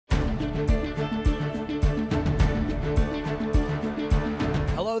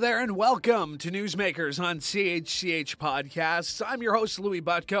Hello there and welcome to Newsmakers on CHCH Podcasts. I'm your host, Louie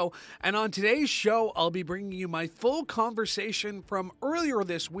Butko, and on today's show, I'll be bringing you my full conversation from earlier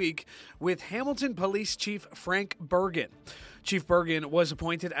this week with Hamilton Police Chief Frank Bergen. Chief Bergen was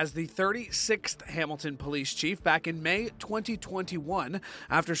appointed as the 36th Hamilton Police Chief back in May 2021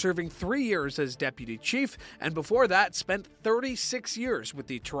 after serving 3 years as Deputy Chief, and before that spent 36 years with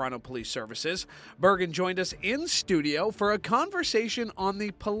the Toronto Police Services. Bergen joined us in studio for a conversation on the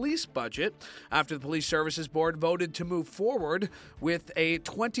police budget after the Police Services Board voted to move forward with a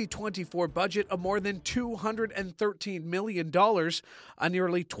 2024 budget of more than $213 million, a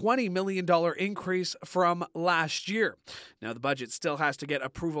nearly $20 million increase from last year. Now, the budget still has to get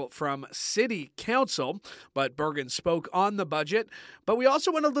approval from City Council, but Bergen spoke on the budget. But we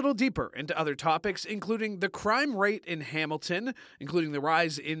also went a little deeper into other topics, including the crime rate in Hamilton, including the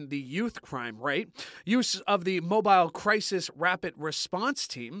rise in the youth crime rate, use of the Mobile Crisis Rapid Response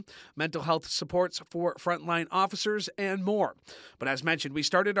Team, mental health supports for frontline officers, and more. But as mentioned, we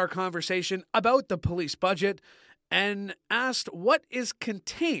started our conversation about the police budget and asked what is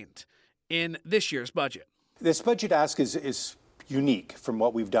contained in this year's budget. This budget ask is unique from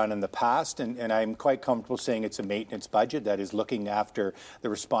what we've done in the past, and I'm quite comfortable saying it's a maintenance budget that is looking after the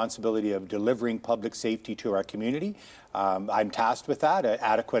responsibility of delivering public safety to our community. I'm tasked with that,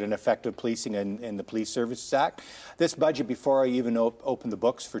 adequate and effective policing in the Police Services Act. This budget, before I even opened the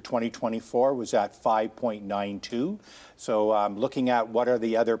books for 2024, was at 5.92. So looking at what are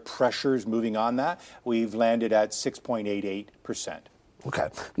the other pressures moving on that, we've landed at 6.88%. Okay.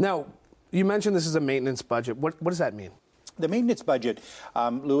 Now, you mentioned this is a maintenance budget. What does that mean? The maintenance budget,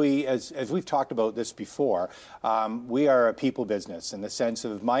 Louis, as we've talked about this before, we are a people business in the sense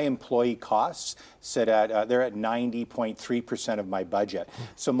of my employee costs sit at, they're at 90.3% of my budget.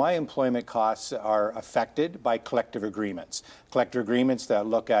 So my employment costs are affected by collective agreements. Collective agreements that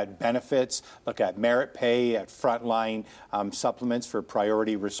look at benefits, look at merit pay, at frontline supplements for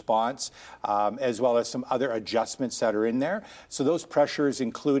priority response, as well as some other adjustments that are in there. So those pressures,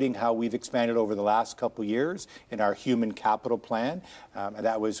 including how we've expanded over the last couple of years in our human capital plan, and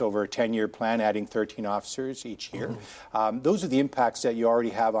that was over a 10-year plan, adding 13 officers each year. Those are the impacts that you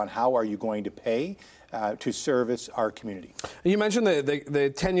already have on how are you going to pay to service our community. You mentioned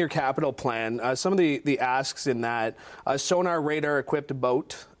the 10-year capital plan. Some of the asks in that, sonar radar-equipped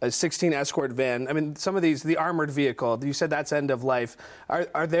boat, a 16 escort van. I mean, some of these, the armored vehicle, you said that's end of life.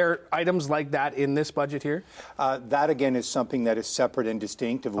 Are there items like that in this budget here? That, again, is something that is separate and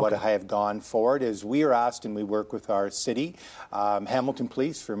distinct of what I have gone forward. Is we are asked, and we work with our city, Hamilton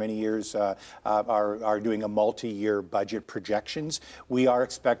Police for many years are doing a multi-year budget projections. We are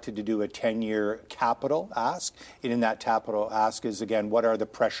expected to do a 10-year capital ask. And in that capital ask is, again, what are the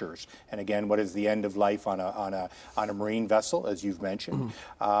pressures? And again, what is the end of life on a marine vessel, as you've mentioned?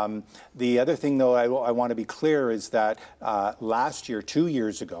 The other thing, though, I want to be clear is that last year, 2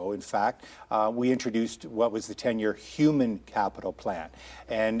 years ago, in fact, we introduced what was the 10-year human capital plan,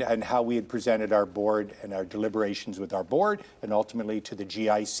 and how we had presented our board and our deliberations with our board and ultimately to the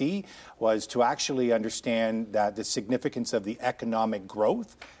GIC was to actually understand that the significance of the economic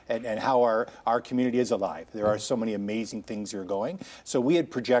growth and how our community is alive. There are so many amazing things that are going. So we had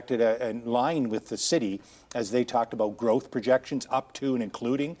projected in line with the city as they talked about growth projections up to and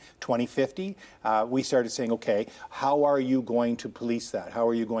including 2050. We started saying, okay, how are you going to police that? How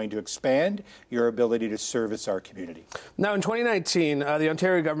are you going to expand your ability to service our community? Now, in 2019, the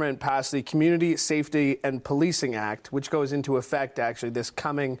Ontario government passed the Community Safety and Policing Act, which goes into effect actually this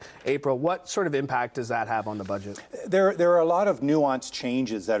coming April. What sort of impact does that have on the budget? There are a lot of nuanced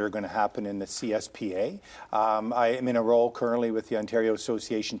changes that are going to happen in the CSPA. I am in a role currently with the Ontario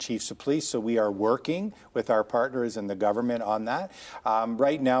Association Chiefs of Police, so we are working with our partners and the government on that.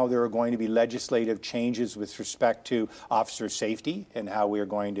 Right now, there are going to be legislative changes with respect to officer safety and how we are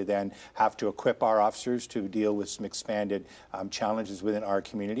going to then have to equip our officers to deal with some expanded challenges within our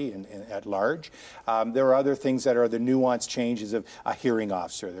community and at large. There are other things that are the nuanced changes of a hearing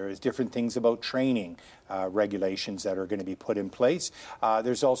officer. There is different things about training regulations that are going to be put in place.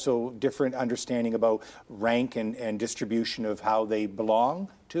 There's also different understanding about rank and distribution of how they belong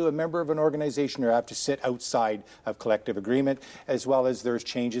to a member of an organization or have to sit outside of collective agreement, as well as there's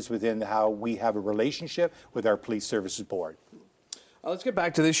changes within how we have a relationship with our Police Services Board. Let's get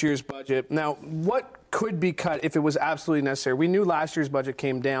back to this year's budget. Now, what could be cut if it was absolutely necessary. We knew last year's budget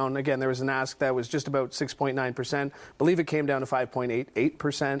came down. Again, there was an ask that was just about 6.9%. I believe it came down to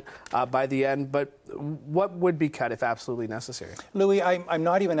 5.88% by the end. But what would be cut if absolutely necessary? Louie, I'm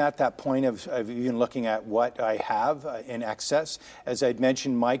not even at that point of even looking at what I have in excess. As I'd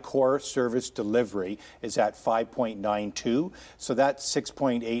mentioned, my core service delivery is at 5.92. So that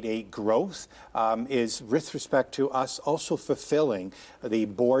 6.88 growth is with respect to us also fulfilling the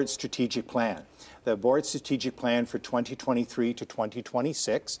board's strategic plan. The board's strategic plan for 2023 to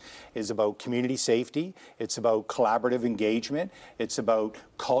 2026 is about community safety. It's about collaborative engagement. It's about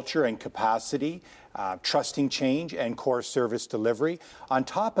culture and capacity, trusting change, and core service delivery. On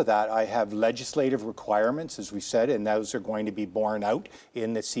top of that, I have legislative requirements, as we said, and those are going to be borne out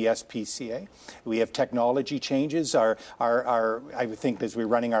in the CSPCA. We have technology changes. I would think as we're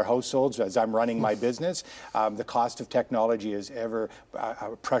running our households, as I'm running my business, the cost of technology is ever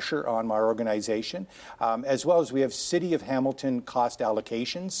a pressure on our organization, as well as we have City of Hamilton cost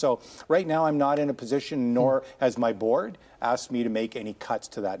allocations. So right now I'm not in a position, nor has my board asked me to make any cuts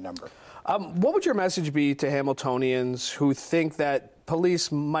to that number. What would your message be to Hamiltonians who think that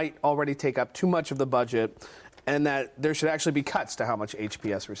police might already take up too much of the budget and that there should actually be cuts to how much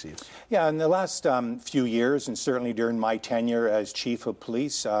HPS receives? Yeah, in the last few years, and certainly during my tenure as chief of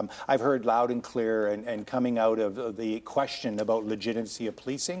police, I've heard loud and clear and coming out of the question about legitimacy of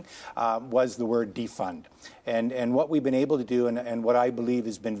policing was the word defund. And what we've been able to do and what I believe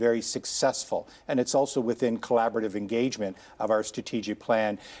has been very successful, and it's also within collaborative engagement of our strategic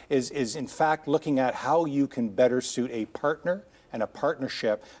plan, is in fact looking at how you can better suit a partner and a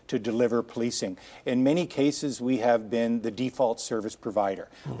partnership to deliver policing. In many cases, we have been the default service provider.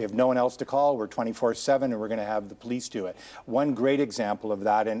 We have no one else to call. We're 24/7, and we're going to have the police do it. One great example of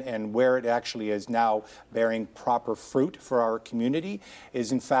that, and where it actually is now bearing proper fruit for our community,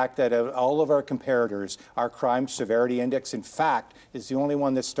 is in fact that of all of our comparators, our crime severity index, in fact, is the only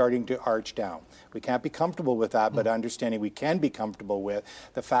one that's starting to arch down. We can't be comfortable with that, but understanding we can be comfortable with,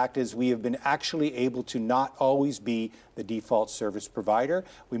 the fact is we have been actually able to not always be the default service provider.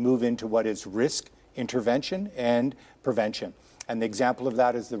 We move into what is risk intervention and prevention. And the example of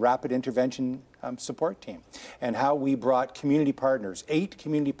that is the rapid intervention support team, and how we brought community partners, 8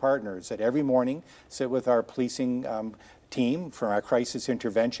 community partners that every morning sit with our policing team from our crisis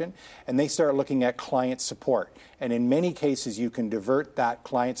intervention, and they start looking at client support. And in many cases, you can divert that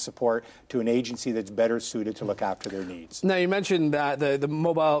client support to an agency that's better suited to look after their needs. Now, you mentioned that the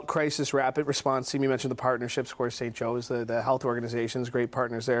mobile crisis rapid response team. You mentioned the partnerships, of course, St. Joe's, the health organizations, great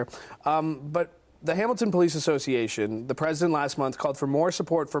partners there. But the Hamilton Police Association, the president last month called for more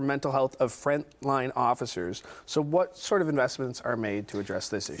support for mental health of frontline officers. So what sort of investments are made to address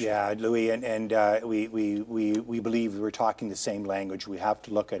this issue? Yeah, Louie, and we believe we're talking the same language. We have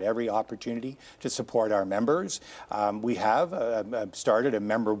to look at every opportunity to support our members. We have started a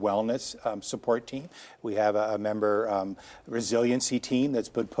member wellness support team. We have a member resiliency team that's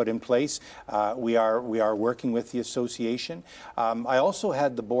been put in place. We are working with the association. I also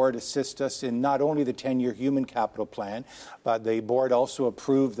had the board assist us in not only the 10-year human capital plan, but the board also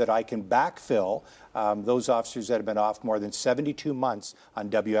approved that I can backfill those officers that have been off more than 72 months on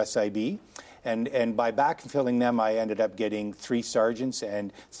WSIB. And by backfilling them, I ended up getting 3 sergeants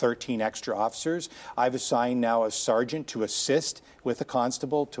and 13 extra officers. I've assigned now a sergeant to assist with a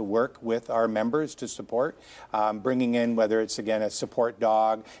constable to work with our members to support, bringing in whether it's, again, a support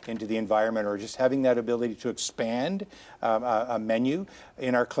dog into the environment or just having that ability to expand a menu.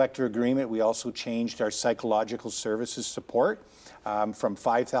 In our collective agreement, we also changed our psychological services support from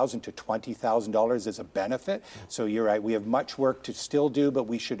 $5,000 to $20,000 as a benefit. So you're right, we have much work to still do, but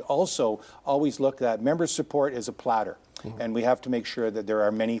we should also always look at member support as a platter. And we have to make sure that there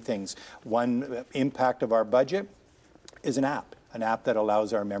are many things. One impact of our budget is an app that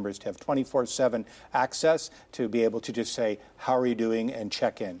allows our members to have 24/7 access to be able to just say, how are you doing, and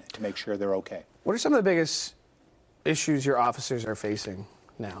check in to make sure they're okay. What are some of the biggest issues your officers are facing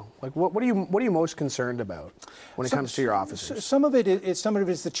now? Like, what are you most concerned about when it comes to your officers? Some of it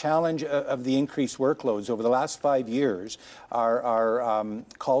is the challenge of the increased workloads. Over the last 5 years, our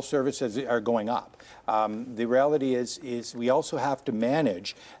call services are going up. The reality is we also have to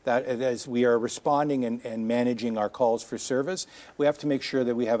manage that as we are responding and managing our calls for service. We have to make sure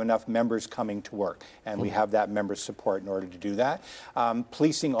that we have enough members coming to work, and we have that member support in order to do that.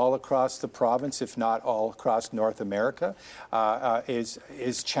 Policing all across the province, if not all across North America,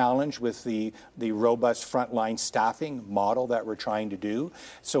 is challenged with the robust frontline staffing model that we're trying to do.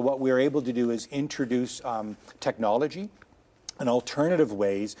 So what we're able to do is introduce technology and alternative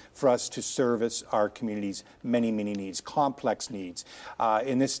ways for us to service our community's many, many needs, complex needs.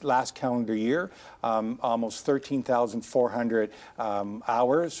 In this last calendar year, almost 13,400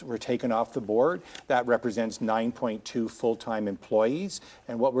 hours were taken off the board. That represents 9.2 full-time employees.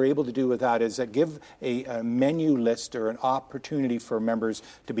 And what we're able to do with that is give a menu list or an opportunity for members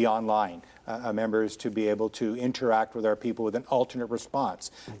to be online. Members to be able to interact with our people with an alternate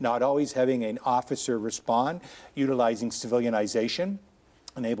response, not always having an officer respond, utilizing civilianization,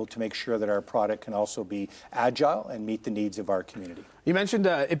 and able to make sure that our product can also be agile and meet the needs of our community. You mentioned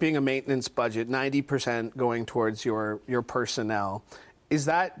it being a maintenance budget, 90% going towards your personnel. Is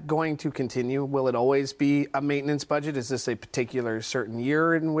that going to continue? Will it always be a maintenance budget? Is this a particular certain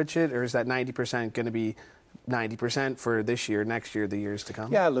year in which or is that 90% going to be 90% for this year, next year, the years to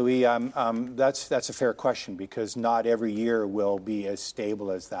come? Yeah, Louie, that's a fair question because not every year will be as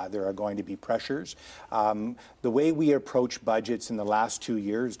stable as that. There are going to be pressures. The way we approach budgets in the last 2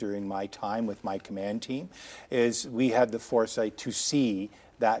 years during my time with my command team is we had the foresight to see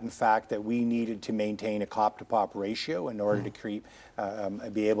that, in fact, that we needed to maintain a cop-to-pop ratio in order to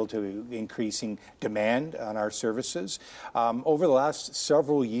be able to increasing demand on our services. Over the last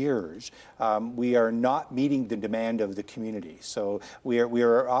several years, we are not meeting the demand of the community. So we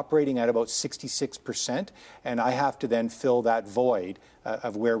are operating at about 66%, and I have to then fill that void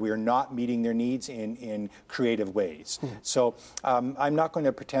of where we are not meeting their needs in creative ways. So I'm not going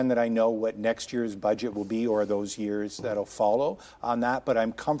to pretend that I know what next year's budget will be or those years that'll follow on that, but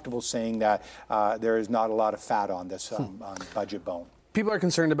I'm comfortable saying that there is not a lot of fat on this on budget bone. People are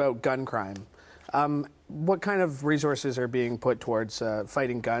concerned about gun crime. What kind of resources are being put towards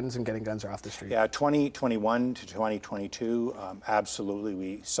fighting guns and getting guns off the street? Yeah, 2021 to 2022, absolutely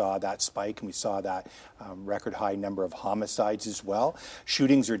we saw that spike and we saw that record high number of homicides as well.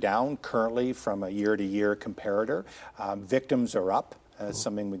 Shootings are down currently from a year-to-year comparator. Victims are up. That's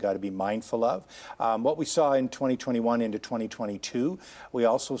something we got to be mindful of. What we saw in 2021 into 2022, we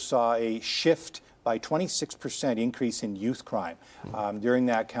also saw a shift by 26% increase in youth crime. During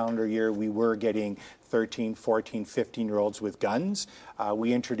that calendar year, we were getting 13, 14, 15-year-olds with guns.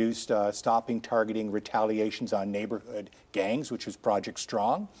 We introduced stopping targeting retaliations on neighborhood gangs, which was Project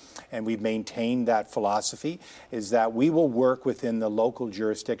Strong, and we've maintained that philosophy, is that we will work within the local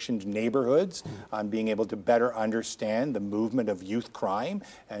jurisdiction's neighborhoods on being able to better understand the movement of youth crime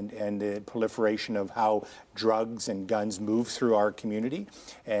and the proliferation of how drugs and guns move through our community.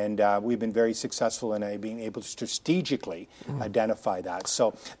 And we've been very successful in being able to strategically identify that.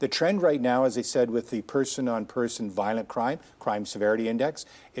 So the trend right now, as I said, with the person-on-person violent crime severity index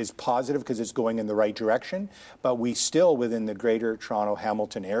is positive because it's going in the right direction, but we still, within the Greater Toronto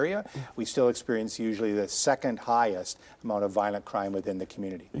Hamilton area, we still experience usually the second highest amount of violent crime within the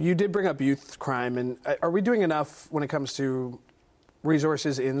community. You did bring up youth crime, and are we doing enough when it comes to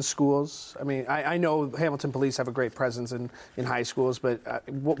resources in schools? I mean, I know Hamilton Police have a great presence in high schools, but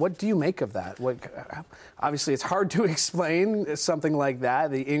what do you make of that? Obviously, it's hard to explain something like that,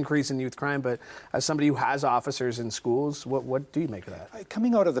 the increase in youth crime, but as somebody who has officers in schools, what do you make of that?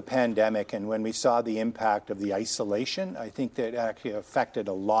 Coming out of the pandemic and when we saw the impact of the isolation, I think that actually affected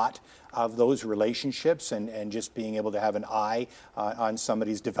a lot of those relationships and just being able to have an eye on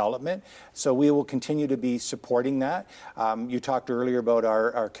somebody's development. So we will continue to be supporting that. You talked earlier about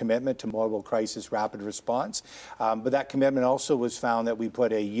our commitment to mobile crisis rapid response, but that commitment also was found that we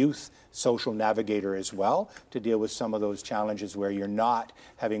put a youth social navigator as well to deal with some of those challenges where you're not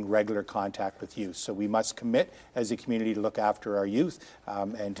having regular contact with youth. So we must commit as a community to look after our youth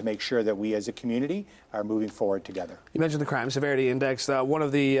and to make sure that we as a community are moving forward together. You mentioned the crime severity index. One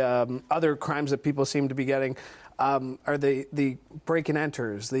of the other crimes that people seem to be getting are the break and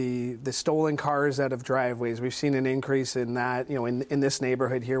enters, the stolen cars out of driveways. We've seen an increase in that, in this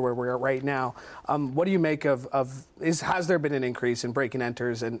neighborhood here where we're at right now. What do you make has there been an increase in break and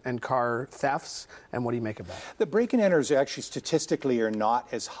enters and car thefts? And what do you make of that? The break and enters actually statistically are not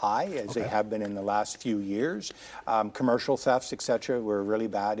as high as they have been in the last few years. Commercial thefts, etc., were really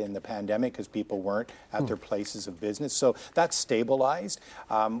bad in the pandemic because people weren't at their places of business. So that's stabilized.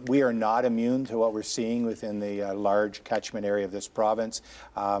 We are not immune to what we're seeing within the large catchment area of this province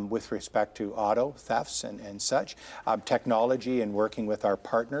with respect to auto thefts and such. Technology and working with our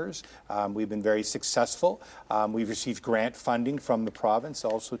partners, we've been very successful. We've received grant funding from the province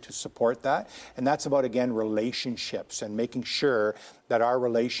also to support that. And that's about, again, relationships and making sure that our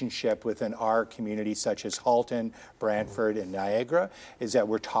relationship within our communities, such as Halton, Brantford, and Niagara, is that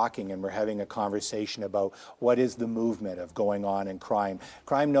we're talking and we're having a conversation about what is the movement of going on in crime.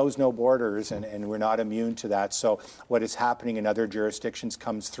 Crime knows no borders, and we're not immune to that. So what is happening in other jurisdictions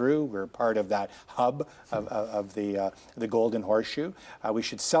comes through. We're part of that hub of the Golden Horseshoe. We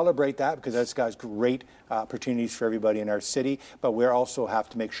should celebrate that because that's got great opportunities for everybody in our city, but we also have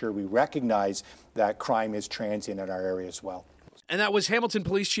to make sure we recognize that crime is transient in our area as well. And that was Hamilton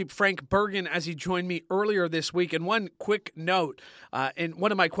Police Chief Frank Bergen as he joined me earlier this week. And one quick note, in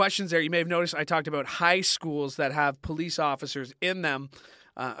one of my questions there, you may have noticed I talked about high schools that have police officers in them.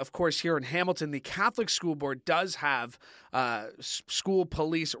 Of course, here in Hamilton, the Catholic School Board does have school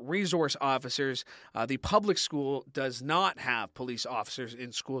police resource officers. The public school does not have police officers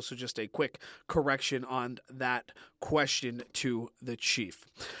in school, so just a quick correction on that question to the chief.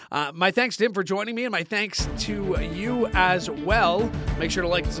 My thanks to him for joining me, and my thanks to you as well. Make sure to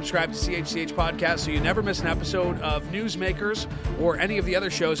like and subscribe to CHCH Podcast so you never miss an episode of Newsmakers or any of the other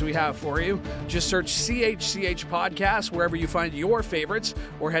shows we have for you. Just search CHCH Podcast wherever you find your favorites,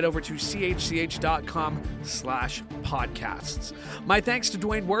 or head over to chch.com/podcasts. My thanks to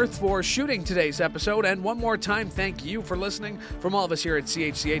Dwayne Worth for shooting today's episode, and one more time, thank you for listening. From all of us here at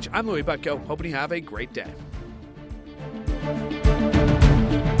CHCH, I'm Louie Butko, hoping you have a great day.